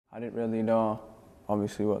I didn't really know,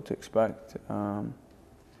 obviously, what to expect.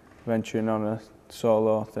 Venturing on a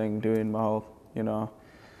solo thing, doing my whole,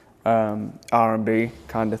 R&B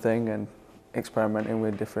kind of thing, and experimenting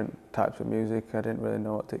with different types of music. I didn't really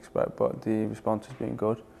know what to expect, but the response has been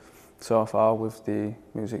good so far with the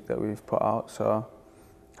music that we've put out. So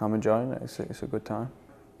I'm enjoying it. It's a good time.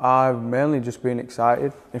 I've mainly just been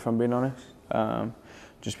excited, if I'm being honest,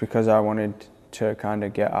 just because I wanted to kind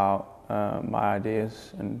of get out my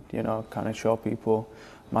ideas and kind of show people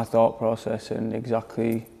my thought process and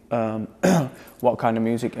exactly what kind of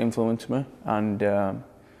music influenced me and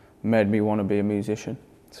made me want to be a musician.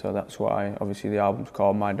 So that's why obviously the album's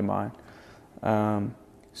called Mind to Mine.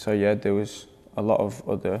 So yeah, there was a lot of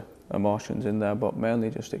other emotions in there, but mainly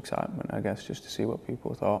just excitement, I guess, just to see what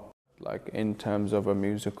people thought. Like in terms of a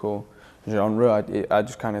musical genre, I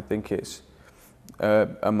just kind of think it's a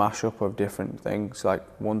mashup of different things. Like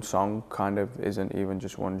one song kind of isn't even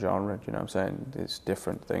just one genre, do you know what I'm saying? It's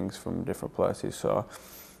different things from different places. So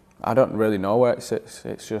I don't really know where it sits.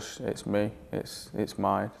 It's me. It's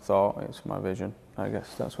my thought. It's my vision. I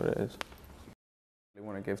guess that's what it is. I don't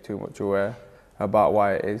want to give too much away about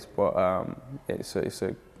why it is, but it's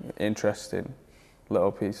a interesting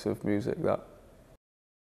little piece of music that.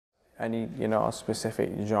 Any specific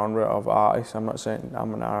genre of artist. I'm not saying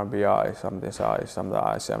I'm an R&B artist, I'm this artist, I'm that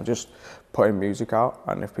artist. I'm just putting music out,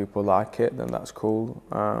 and if people like it, then that's cool.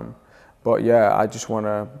 But yeah, I just want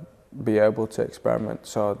to be able to experiment.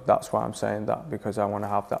 So that's why I'm saying that, because I want to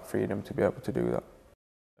have that freedom to be able to do that.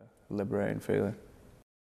 Liberating feeling.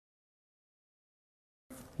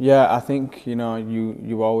 Yeah, I think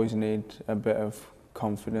you always need a bit of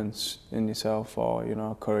confidence in yourself, or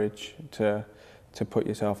courage to put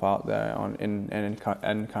yourself out there in any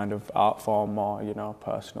kind of art form or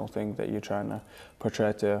personal thing that you're trying to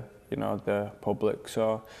portray to the public.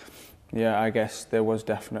 So yeah, I guess there was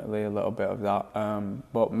definitely a little bit of that,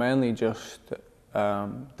 but mainly just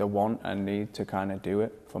the want and need to kind of do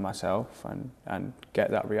it for myself and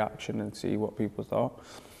get that reaction and see what people thought.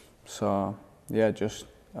 So yeah, just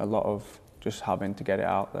a lot of just having to get it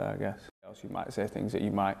out there, I guess. You might say things that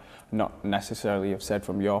you might not necessarily have said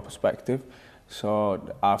from your perspective.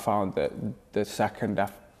 So I found that the second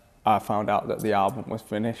I found out that the album was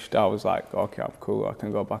finished, I was like, okay, I'm cool, I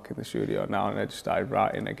can go back in the studio now, and I just started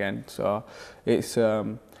writing again. So it's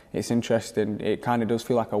interesting. It kind of does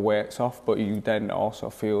feel like a weight's off, but you then also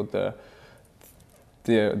feel the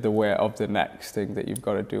weight of the next thing that you've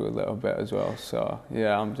got to do a little bit as well. So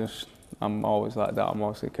yeah, I'm always like that. I'm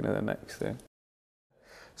always thinking of the next thing.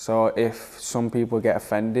 So if some people get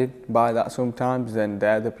offended by that sometimes, then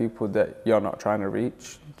they're the people that you're not trying to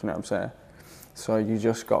reach. Do you know what I'm saying? So you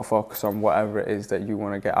just got to focus on whatever it is that you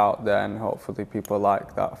want to get out there, and hopefully people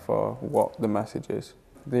like that for what the message is.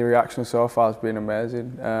 The reaction so far has been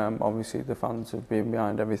amazing. Obviously the fans have been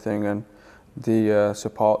behind everything, and the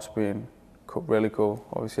support's been really cool.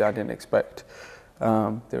 Obviously I didn't expect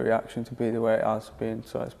the reaction to be the way it has been,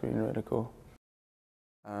 so it's been really cool.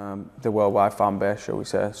 The worldwide fan base, shall we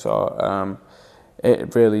say. So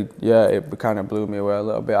it really, yeah, it kind of blew me away a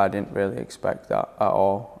little bit. I didn't really expect that at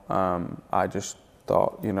all. I just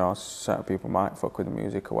thought, certain people might fuck with the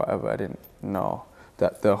music or whatever. I didn't know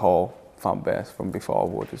that the whole fan base from before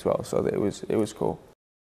would as well. So it was cool.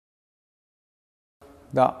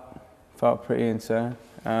 That felt pretty insane.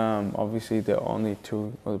 Obviously, the only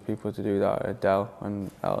two other people to do that are Adele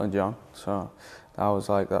and Elton John. So I was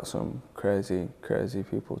like, that's some crazy, crazy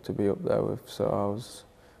people to be up there with. So I was,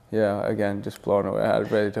 yeah, again, just blown away. I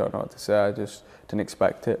really don't know what to say. I just didn't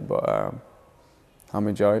expect it, but I'm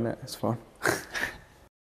enjoying it. It's fun.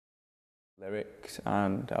 Lyrics,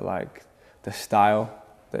 and I like the style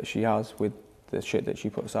that she has with the shit that she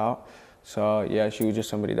puts out. So yeah, she was just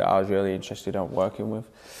somebody that I was really interested in working with,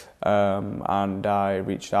 and I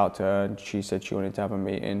reached out to her and she said she wanted to have a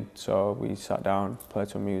meeting. So we sat down, played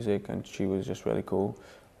some music, and she was just really cool.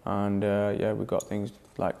 And yeah, we got things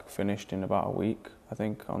like finished in about a week, I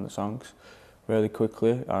think, on the songs, really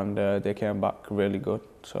quickly, and they came back really good.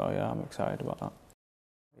 So yeah, I'm excited about that.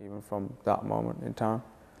 Even from that moment in time.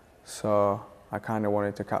 So I kind of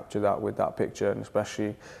wanted to capture that with that picture, and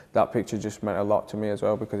especially that picture just meant a lot to me as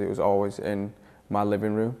well, because it was always in my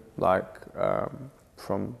living room, like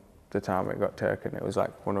from the time it got taken. It was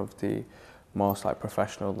like one of the most like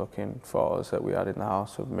professional looking photos that we had in the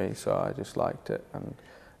house of me, so I just liked it, and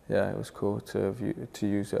yeah, it was cool to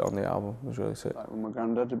use it on the album. It was really sick. Like with my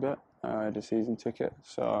granddad a bit, I had a season ticket,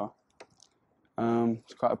 so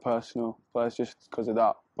it's quite a personal place just because of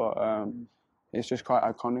that, but it's just quite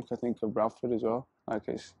iconic, I think, of Bradford as well. Like,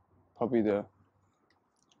 it's probably the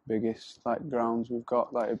biggest like grounds we've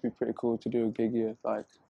got. Like, it'd be pretty cool to do a gig here. Like,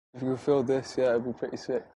 If you could feel this, yeah, it'd be pretty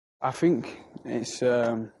sick. I think it's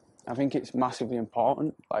massively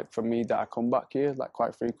important, like for me, that I come back here like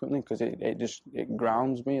quite frequently, because it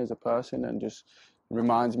grounds me as a person and just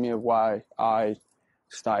reminds me of why I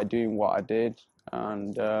started doing what I did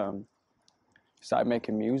and started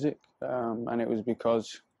making music. And it was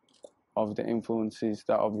because of the influences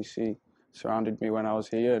that obviously surrounded me when I was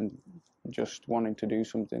here, and just wanting to do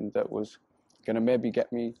something that was going to maybe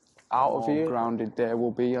get me out of here, grounded there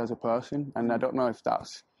will be as a person. And I don't know if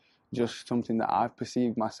that's just something that I've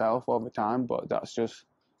perceived myself over time, but that's just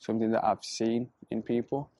something that I've seen in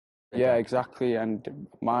people. Yeah, exactly. And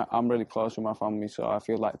I'm really close with my family, so I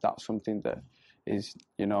feel like that's something that is,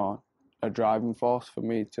 you know, a driving force for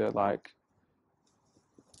me to, like,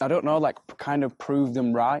 I don't know, like, kind of prove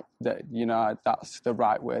them right that, you know, that's the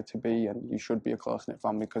right way to be, and you should be a close-knit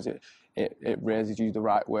family, because it raises you the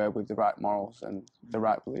right way with the right morals and the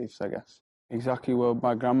right beliefs, I guess. Exactly. Well,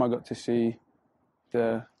 my grandma got to see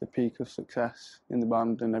the peak of success in the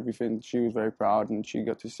band and everything. She was very proud, and she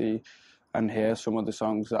got to see and hear some of the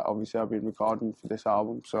songs that obviously I've been recording for this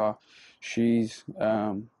album. So she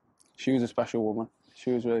was a special woman.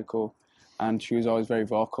 She was really cool, and she was always very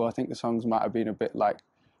vocal. I think the songs might have been a bit like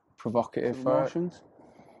provocative emotions.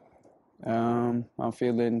 I'm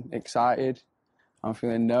feeling excited. I'm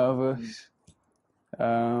feeling nervous.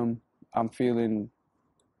 I'm feeling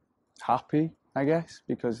happy, I guess,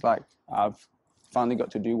 because like I've finally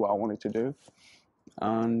got to do what I wanted to do.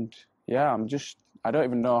 And yeah, I don't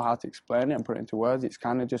even know how to explain it and put it into words. It's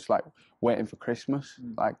kind of just like waiting for Christmas,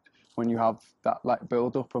 like when you have that like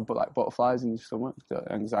build up of like butterflies in your stomach, the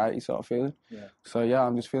anxiety sort of feeling. Yeah. So yeah,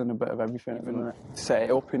 I'm just feeling a bit of everything. Set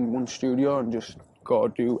it up in one studio and just go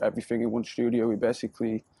do everything in one studio. We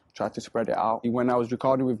basically tried to spread it out. When I was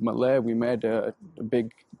recording with Malik, we made a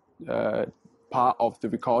big part of the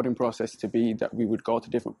recording process to be that we would go to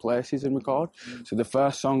different places and record. So the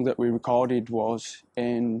first song that we recorded was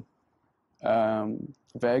in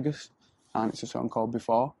Vegas, and it's a song called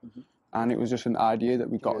Before. And it was just an idea that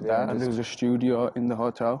we got there, and there was a studio in the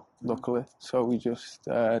hotel, luckily, so we just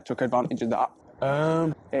took advantage of that.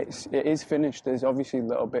 It is finished. There's obviously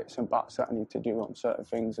little bits and bats that I need to do on certain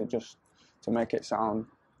things, just to make it sound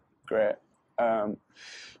great,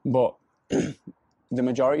 but the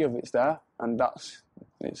majority of it's there, and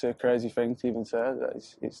it's a crazy thing to even say that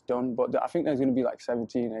it's done. But I think there's going to be like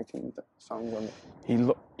 17, 18 songs on it.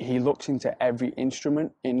 He looks into every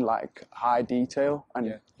instrument in like high detail,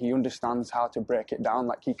 and he understands how to break it down.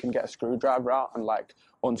 Like he can get a screwdriver out and like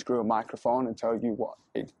unscrew a microphone and tell you what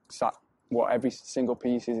every single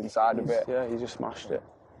piece is inside of it. Yeah, he just smashed it.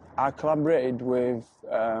 I collaborated with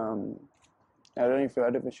I don't know if you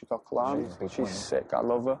heard of her. She's called Kalam. She's sick. I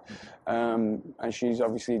love her. And she's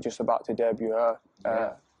obviously just about to debut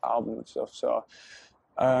her album and stuff. So,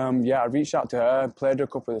 I reached out to her, played her a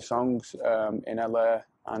couple of the songs in LA,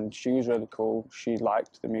 and she was really cool. She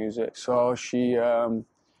liked the music. So she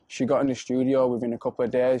got in the studio within a couple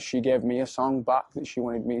of days. She gave me a song back that she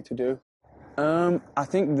wanted me to do. I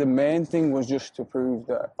think the main thing was just to prove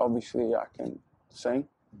that obviously I can sing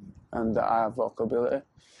and that I have vocal ability,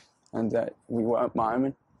 and that we weren't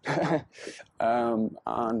miming.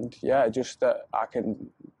 And yeah, just that I can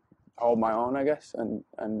hold my own, I guess,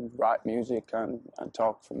 and write music and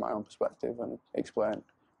talk from my own perspective and explain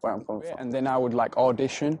where I'm coming from. And then I would like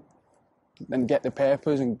audition and get the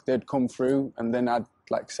papers, and they'd come through, and then I'd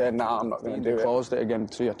like say, nah, I'm not going to do it. Closed it again,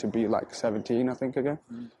 so you had to be like 17, I think, again.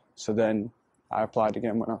 So then I applied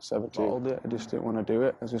again when I was 17. I just didn't want to do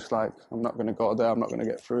it. I was just like, I'm not going to go there, I'm not going to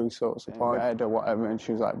get through, so what's the point? Or whatever. And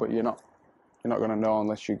she was like, but you're not going to know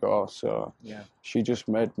unless you go. So she just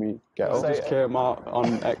made me get up. Just came out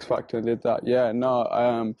on X Factor and did that. Yeah,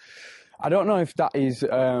 no, I don't know if that is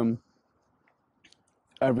a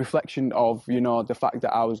reflection of, you know, the fact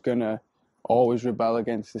that I was going to always rebel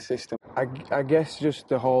against the system. I guess just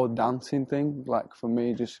the whole dancing thing, like for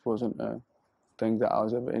me, just wasn't a thing that I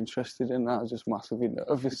was ever interested in. I was just massively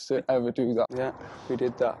nervous to ever do that. Yeah, we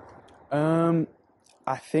did that.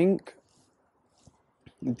 I think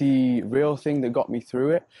the real thing that got me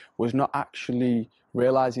through it was not actually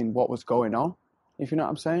realising what was going on, if you know what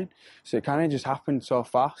I'm saying. So it kind of just happened so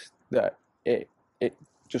fast that it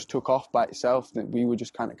just took off by itself, that we were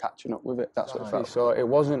just kind of catching up with it. That's what it felt. So there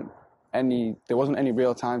wasn't any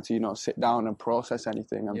real time to, you know, sit down and process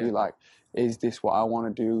anything and be like, is this what I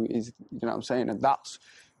want to do? You know what I'm saying? And that's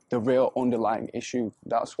the real underlying issue.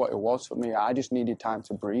 That's what it was for me. I just needed time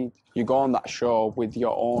to breathe. You go on that show with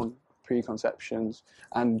your own preconceptions,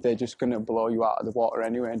 and they're just going to blow you out of the water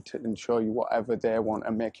anyway and show you whatever they want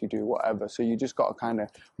and make you do whatever. So you just got to kind of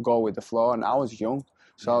go with the flow. And I was young,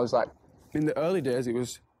 so I was like, in the early days, it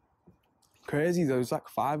was crazy. There was like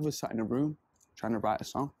 5 of us sat in a room trying to write a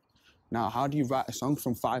song. Now, how do you write a song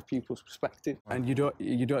from 5 people's perspective? And you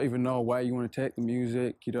don't even know where you want to take the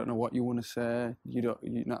music. You don't know what you want to say. You know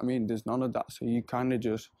what I mean? There's none of that. So you kind of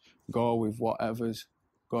just go with whatever's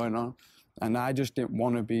going on. And I just didn't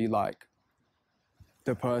want to be like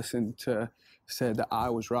the person to say that I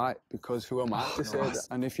was right, because who am I to say that?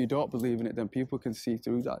 And if you don't believe in it, then people can see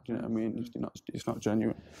through that. Do you know what I mean? It's not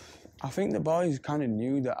genuine. I think the boys kind of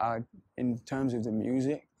knew that in terms of the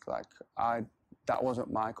music, like that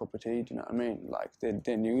wasn't my cup of tea. Do you know what I mean? Like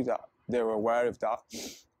they knew that, they were aware of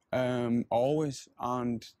that, always,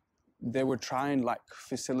 and they would try and like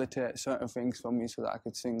facilitate certain things for me so that I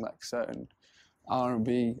could sing like certain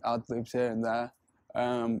R&B ad-libs here and there.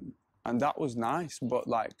 And that was nice, but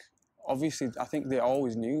like, obviously, I think they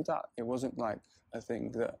always knew that. It wasn't like a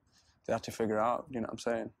thing that they had to figure out, you know what I'm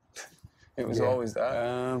saying? It was always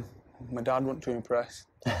there. My dad wanted to impress.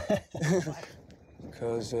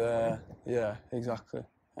 Because, yeah, exactly.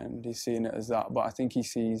 And he's seeing it as that. But I think he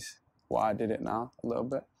sees why I did it now, a little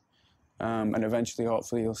bit. And eventually,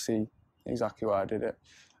 hopefully, he'll see exactly why I did it.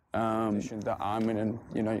 That I'm in, and,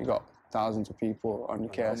 you know, you got thousands of people on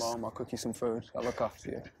your case. Come home, I'll cook you some food, I'll look after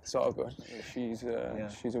you. It's all good. She's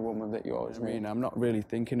a woman that you always meet. I'm not really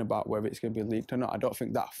thinking about whether it's going to be leaked or not. I don't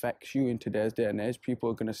think that affects you in today's day and age. People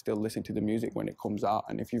are going to still listen to the music when it comes out,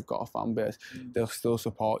 and if you've got a fan base, they'll still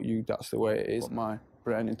support you. That's the way it is. Put my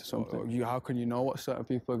brain into something. How can you know what certain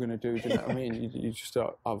people are going to do? Do you know what I mean? You just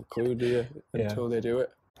don't have a clue, do you, until they do it.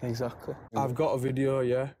 Exactly. I've got a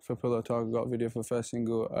video, for Pillow Talk. I've got a video for the first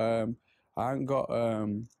single. I haven't got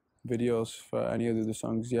videos for any of the other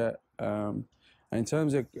songs yet. And in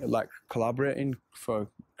terms of like collaborating for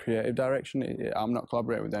creative direction, I'm not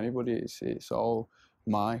collaborating with anybody. It's all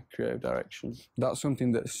my creative direction. That's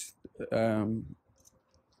something that's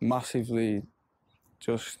massively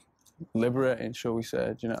just liberating, shall we say?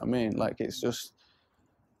 Do you know what I mean? Like, it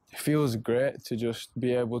feels great to just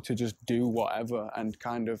be able to just do whatever and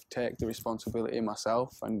kind of take the responsibility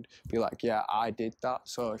myself and be like, yeah, I did that.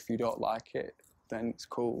 So if you don't like it, then it's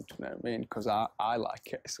cool, do you know what I mean? Because I like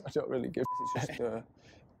it, so I don't really give a shit. It's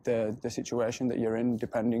just the situation that you're in,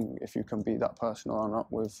 depending if you can be that person or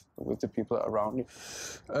not with the people that are around you.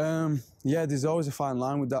 Yeah, there's always a fine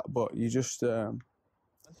line with that, but you just...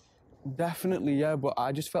 definitely, yeah, but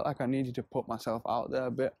I just felt like I needed to put myself out there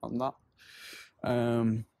a bit on that.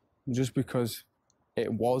 Just because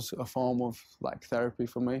it was a form of like therapy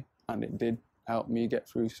for me, and it did help me get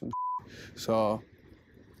through some So,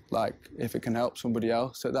 like, if it can help somebody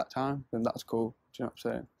else at that time, then that's cool. Do you know what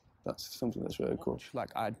I'm saying? That's something that's really cool. Like,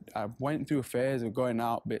 I went through a phase of going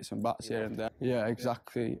out bits and bats here and there. Yeah,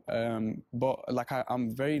 exactly. But like,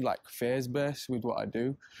 I'm very like phase-based with what I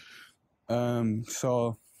do.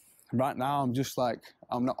 So right now I'm just like,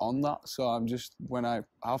 I'm not on that. So I'm just, when I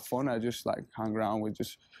have fun, I just like hang around with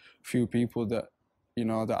just a few people that, you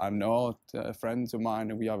know, that I know, that are friends of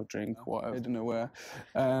mine, and we have a drink, whatever, I don't know where.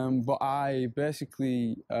 But I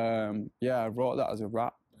basically, I wrote that as a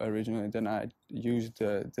rap originally, then I used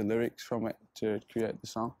the lyrics from it to create the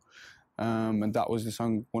song. And that was the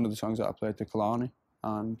song, one of the songs that I played to Kalani,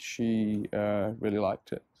 and she really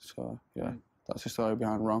liked it. So yeah, that's the story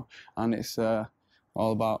behind Wrong. And it's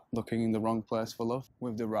all about looking in the wrong place for love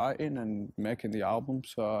with the writing and making the album.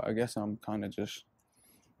 So I guess I'm kind of just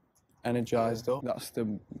energized up. That's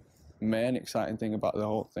the main exciting thing about the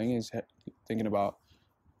whole thing, is thinking about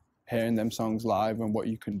hearing them songs live and what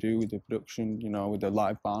you can do with the production, you know, with the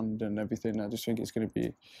live band and everything. I just think it's going to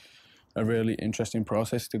be a really interesting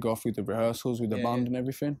process to go through the rehearsals with the band and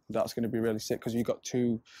everything. That's going to be really sick, because you've got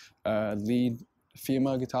 2 lead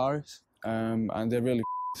female guitarists, and they're really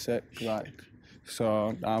sick. Like,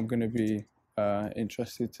 so I'm going to be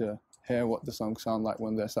interested to hear what the songs sound like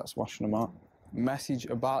when they start swashing them out. Message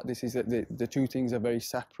about this is that the 2 things are very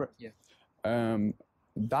separate. Yeah.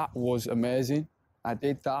 That was amazing. I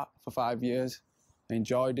did that for 5 years. I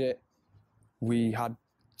enjoyed it. We had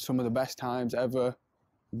some of the best times ever.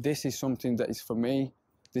 This is something that is for me.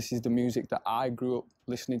 This is the music that I grew up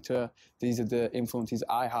listening to. These are the influences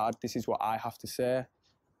I had. This is what I have to say.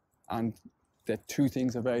 And the 2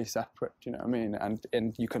 things are very separate, do you know what I mean?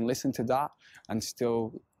 And you can listen to that and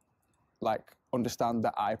still like understand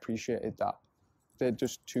that I appreciated that. They're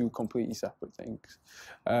just 2 completely separate things.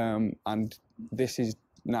 And this is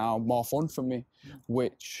now more fun for me,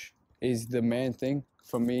 which is the main thing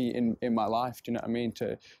for me in my life, do you know what I mean?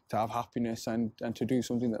 To have happiness and to do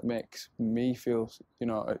something that makes me feel, you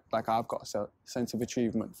know, like I've got a sense of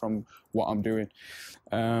achievement from what I'm doing.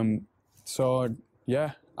 So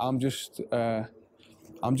yeah, I'm just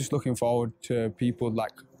looking forward to people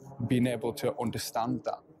like being able to understand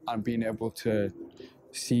that. and being able to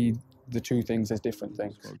see the two things as different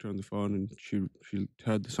things. Spoke to her on the phone, and she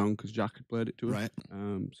heard the song because Jack had played it to her. Right.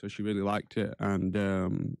 So she really liked it,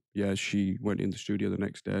 and yeah, she went in the studio the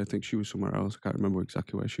next day. I think she was somewhere else. I can't remember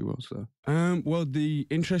exactly where she was though. Well, the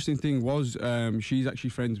interesting thing was she's actually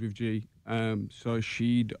friends with G. So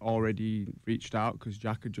she'd already reached out because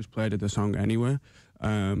Jack had just played her the song anyway,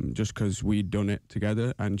 just because we'd done it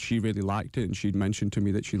together, and she really liked it, and she'd mentioned to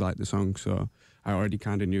me that she liked the song, so I already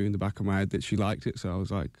kind of knew in the back of my head that she liked it, so I was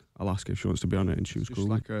like, I'll ask her if she wants to be on it, and she was cool.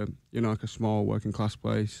 Like a, you know, like a small working class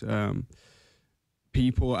place.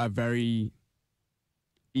 People are very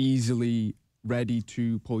easily ready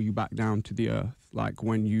to pull you back down to the earth, like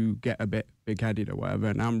when you get a bit big-headed or whatever,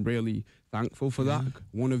 and I'm really thankful for that.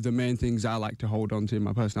 One of the main things I like to hold on to in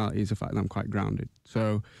my personality is the fact that I'm quite grounded.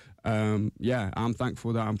 So yeah, I'm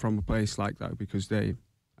thankful that I'm from a place like that, because they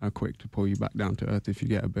are quick to pull you back down to earth if you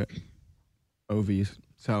get a bit over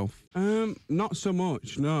yourself. Not so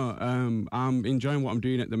much, no. I'm enjoying what I'm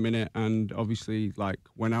doing at the minute, and obviously, like,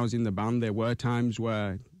 when I was in the band, there were times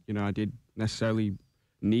where, you know, I did necessarily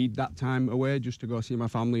need that time away just to go see my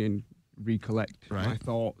family and recollect my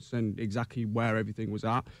thoughts and exactly where everything was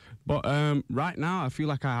at. But right now, I feel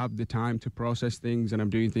like I have the time to process things, and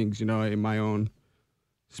I'm doing things, you know, in my own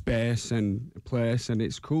space and place, and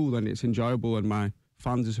it's cool and it's enjoyable, and my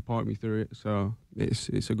fans are supporting me through it, so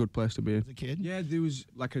it's a good place to be in. As a kid? Yeah, there was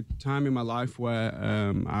like a time in my life where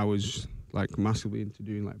I was like massively into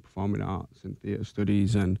doing like performing arts and theatre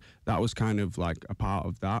studies, and that was kind of like a part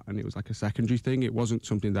of that, and it was like a secondary thing. It wasn't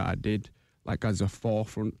something that I did like as a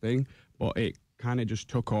forefront thing, but it kind of just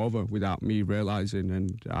took over without me realising,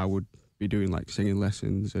 and I would be doing like singing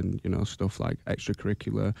lessons and, you know, stuff like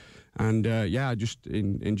extracurricular, and yeah, I just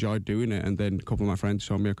enjoyed doing it, and then a couple of my friends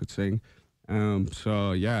told me I could sing.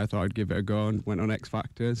 So yeah, I thought I'd give it a go and went on X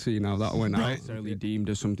Factor, seeing how that went out. Not necessarily deemed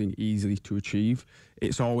as something easy to achieve.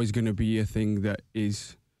 It's always going to be a thing that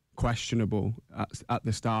is questionable at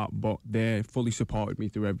the start, but they fully supported me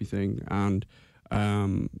through everything, and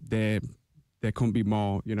they couldn't be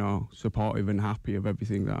more, you know, supportive and happy of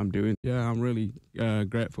everything that I'm doing. Yeah, I'm really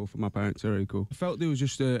grateful for my parents. They're really cool. I felt there was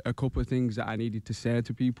just a couple of things that I needed to say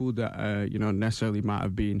to people that, you know, necessarily might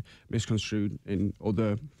have been misconstrued in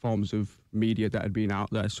other forms of media that had been out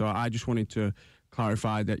there. So I just wanted to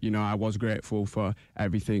clarify that, you know, I was grateful for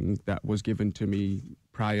everything that was given to me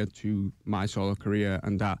prior to my solo career,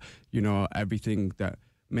 and that, you know, everything that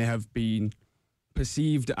may have been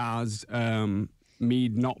perceived as me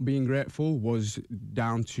not being grateful was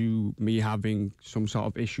down to me having some sort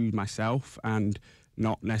of issues myself, and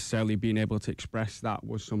not necessarily being able to express that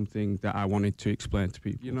was something that I wanted to explain to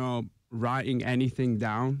people. You know, writing anything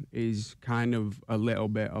down is kind of a little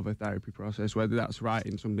bit of a therapy process, whether that's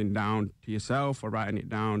writing something down to yourself or writing it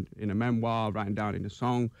down in a memoir, writing down in a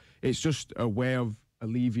song. It's just a way of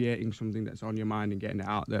alleviating something that's on your mind and getting it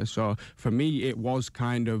out there. So for me, it was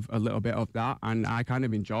kind of a little bit of that, and I kind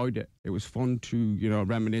of enjoyed it. It was fun to, you know,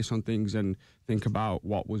 reminisce on things and think about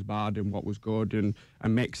what was bad and what was good, and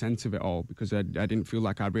make sense of it all, because I didn't feel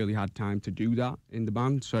like I really had time to do that in the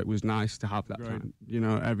band. So it was nice to have that time. You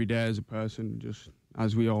know, every day as a person, just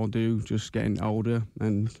as we all do, just getting older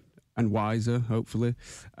and wiser, hopefully.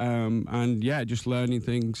 And yeah, just learning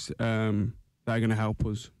things that are going to help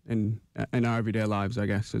us in our everyday lives, I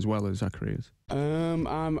guess, as well as our careers.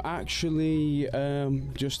 I'm actually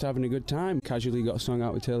just having a good time. Casually got a song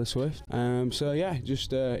out with Taylor Swift. So yeah,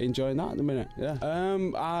 just enjoying that at the minute. Yeah.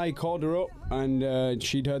 I called her up, and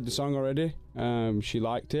she'd heard the song already. She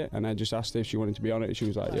liked it, and I just asked her if she wanted to be on it. She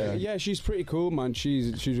was like, yeah. Yeah, she's pretty cool, man.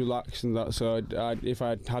 She's relaxed and that. So if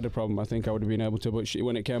I had a problem, I think I would have been able to. But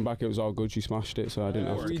when it came back, it was all good. She smashed it, so I didn't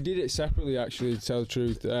have to. We did it separately, actually, to tell the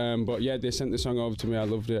truth. But yeah, they sent the song over to me. I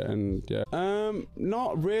loved it, and yeah.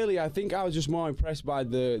 Not really. I think I was just more impressed by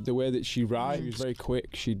the way that she writes. She was very quick.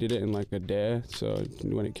 She did it in like a day. So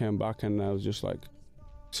when it came back, and I was just like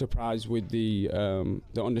surprised with the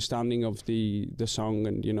understanding of the song,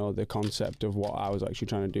 and, you know, the concept of what I was actually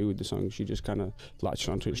trying to do with the song. She just kind of latched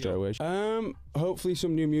onto it straight away. Hopefully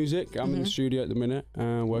some new music. I'm in the studio at the minute,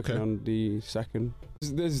 working on the second.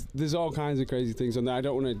 There's all kinds of crazy things on there. I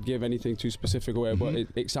don't want to give anything too specific away, but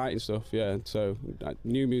exciting stuff. Yeah, so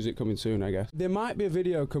new music coming soon, I guess. There might be a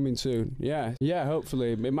video coming soon. Yeah,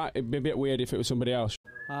 hopefully. It might be a bit weird if it was somebody else.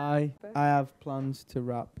 I have plans to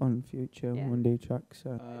rap on future Monday tracks.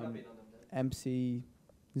 So MC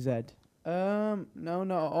Z. No, not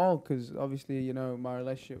at all, because obviously, you know, my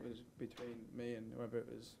relationship was between me and whoever it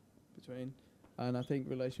was between, and I think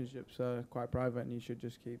relationships are quite private, and you should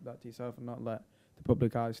just keep that to yourself and not let the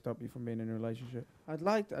public eye stop you from being in a relationship. I'd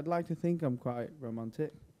like to think I'm quite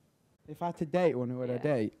romantic. If I had to date one, who would I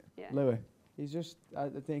date? Yeah. Louis. He's just, I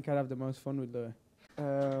think I'd have the most fun with Louis.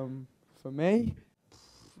 For me,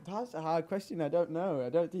 that's a hard question. I don't know. I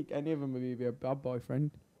don't think any of them would be a bad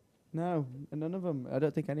boyfriend. No, none of them. I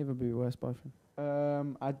don't think any of them would be a worse boyfriend.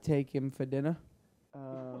 I'd take him for dinner.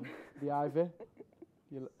 The Ivy.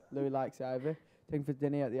 Louis likes the Ivy. Take him for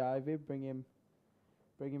dinner at the Ivy. Bring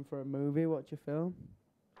him for a movie. Watch a film,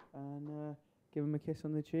 and give him a kiss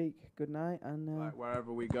on the cheek. Good night, and like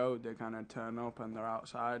wherever we go, they kind of turn up and they're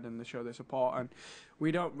outside and they show their support, and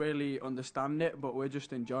we don't really understand it, but we're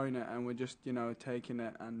just enjoying it, and we're just taking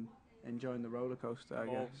it and enjoying the roller coaster. I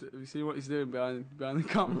guess. You see what he's doing behind the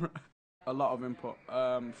camera. A lot of input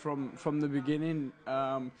from the beginning.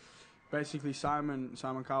 Basically, Simon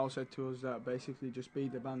Cowell said to us that basically just be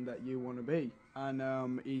the band that you want to be,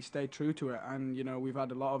 and he stayed true to it. And we've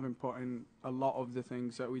had a lot of input in a lot of the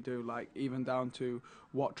things that we do, like even down to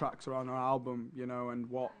what tracks are on our album, and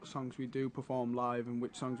what songs we do perform live and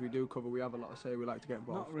which songs we do cover. We have a lot to say. We like to get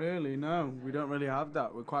involved. Not really, no. We don't really have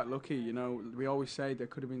that. We're quite lucky, We always say there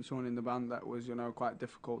could have been someone in the band that was, quite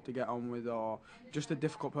difficult to get on with, or just a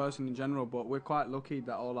difficult person in general. But we're quite lucky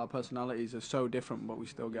that all our personalities are so different, but we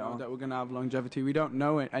still get on. That we're going to have longevity. We don't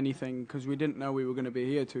know anything because we didn't know we were going to be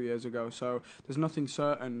here 2 years ago. So there's nothing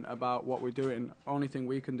certain about what we're doing. Only thing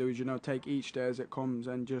we can do is, take each day as it comes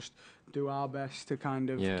and just do our best to kind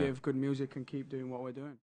of give good music and keep doing what we're doing.